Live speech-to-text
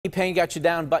pain got you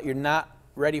down, but you're not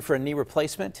ready for a knee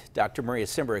replacement? Dr. Maria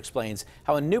Simbra explains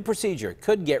how a new procedure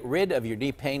could get rid of your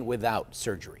knee pain without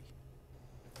surgery.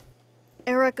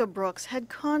 Erica Brooks had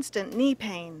constant knee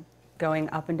pain. Going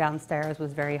up and down stairs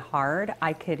was very hard.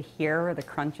 I could hear the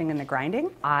crunching and the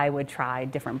grinding. I would try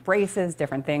different braces,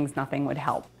 different things, nothing would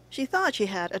help. She thought she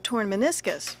had a torn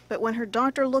meniscus, but when her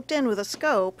doctor looked in with a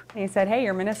scope, he said, "Hey,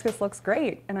 your meniscus looks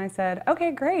great." And I said,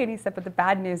 "Okay, great." He said, "But the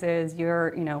bad news is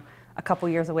you're, a couple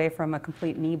years away from a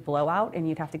complete knee blowout and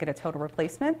you'd have to get a total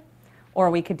replacement, or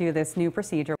we could do this new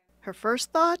procedure." Her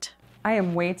first thought? I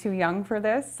am way too young for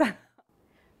this.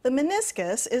 The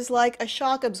meniscus is like a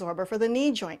shock absorber for the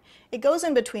knee joint. It goes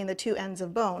in between the two ends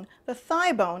of bone, the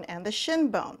thigh bone and the shin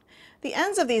bone. The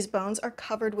ends of these bones are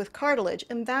covered with cartilage,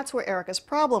 and that's where Erica's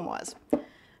problem was.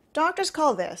 Doctors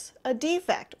call this a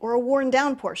defect or a worn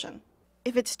down portion.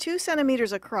 If it's 2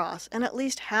 centimeters across and at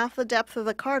least half the depth of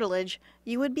the cartilage,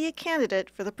 you would be a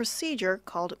candidate for the procedure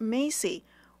called MACI,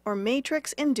 or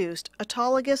matrix-induced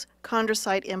autologous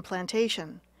chondrocyte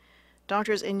implantation.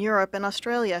 Doctors in Europe and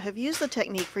Australia have used the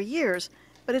technique for years,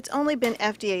 but it's only been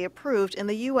FDA approved in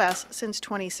the U.S. since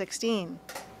 2016.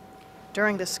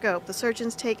 During the scope, the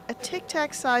surgeons take a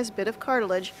tic-tac-sized bit of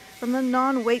cartilage from the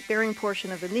non-weight-bearing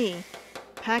portion of the knee,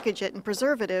 package it in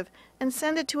preservative, and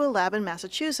send it to a lab in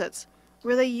Massachusetts,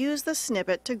 where they use the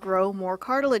snippet to grow more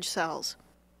cartilage cells.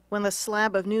 When the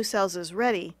slab of new cells is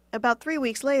ready, about 3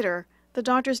 weeks later, the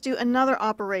doctors do another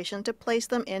operation to place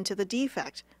them into the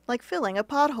defect, like filling a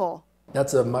pothole.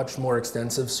 That's a much more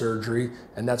extensive surgery,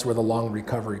 and that's where the long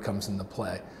recovery comes into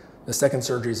play. The second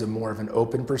surgery is more of an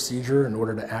open procedure in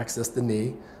order to access the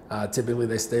knee. Typically,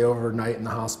 they stay overnight in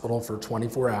the hospital for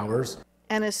 24 hours.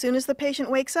 And as soon as the patient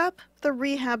wakes up, the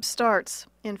rehab starts.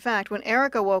 In fact, when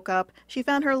Erica woke up, she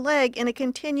found her leg in a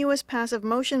continuous passive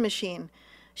motion machine.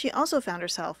 She also found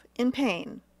herself in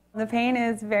pain. The pain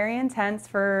is very intense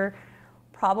for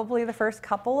probably the first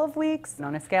couple of weeks.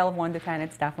 On a scale of 1 to 10,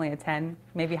 it's definitely a 10,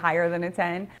 maybe higher than a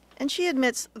 10. And she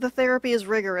admits the therapy is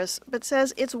rigorous, but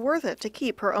says it's worth it to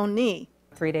keep her own knee.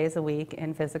 3 days a week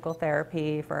in physical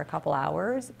therapy for a couple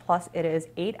hours, plus it is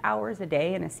 8 hours a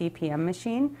day in a CPM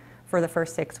machine for the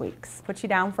first 6 weeks. Puts you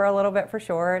down for a little bit for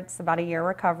sure. It's about a year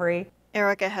recovery.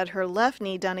 Erica had her left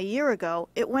knee done a year ago.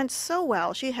 It went so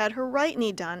well she had her right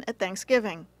knee done at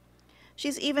Thanksgiving.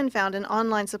 She's even found an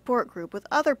online support group with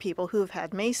other people who've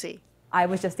had MACI. I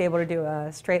was just able to do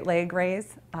a straight leg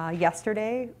raise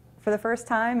yesterday for the first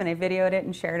time, and I videoed it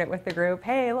and shared it with the group.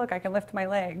 Hey, look, I can lift my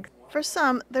leg. For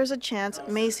some, there's a chance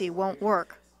MACI won't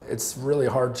work. It's really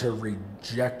hard to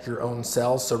reject your own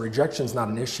cells, so rejection's not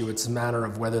an issue. It's a matter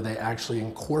of whether they actually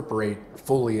incorporate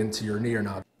fully into your knee or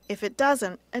not. If it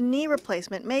doesn't, a knee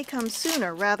replacement may come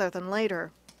sooner rather than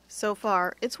later. So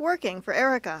far, it's working for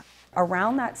Erica.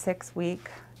 Around that 6-week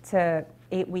to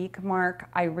 8-week mark,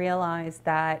 I realized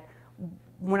that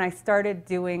when I started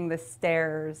doing the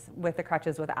stairs with the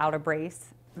crutches without a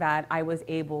brace, that I was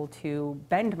able to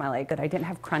bend my leg, that I didn't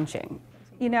have crunching.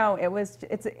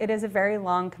 It is a very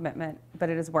long commitment, but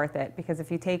it is worth it, because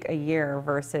if you take a year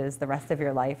versus the rest of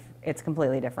your life, it's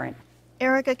completely different.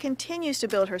 Erica continues to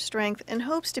build her strength and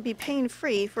hopes to be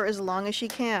pain-free for as long as she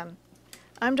can.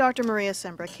 I'm Dr. Maria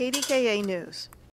Simbra, KDKA News.